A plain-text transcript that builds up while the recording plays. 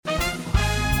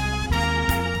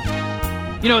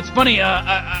You know, it's funny,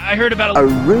 I heard about A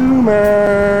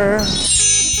rumor.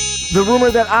 The rumor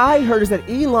that I heard is that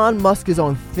Elon Musk is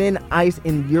on thin ice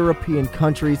in European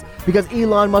countries because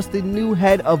Elon Musk, the new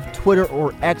head of Twitter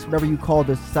or X, whatever you call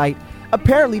this site,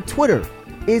 apparently Twitter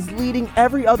is leading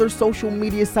every other social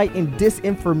media site in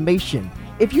disinformation.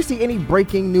 If you see any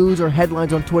breaking news or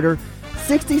headlines on Twitter,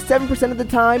 67% of the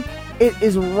time, it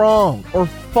is wrong or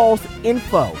false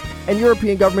info. And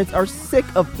European governments are sick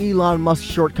of Elon Musk's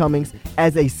shortcomings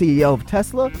as a CEO of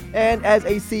Tesla and as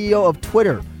a CEO of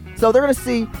Twitter. So they're going to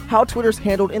see how Twitter's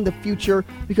handled in the future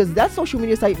because that social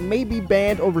media site may be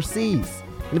banned overseas.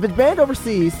 And if it's banned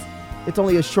overseas, it's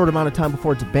only a short amount of time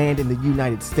before it's banned in the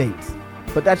United States.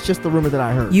 But that's just the rumor that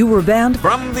I heard. You were banned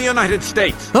from the United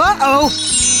States. Uh-oh!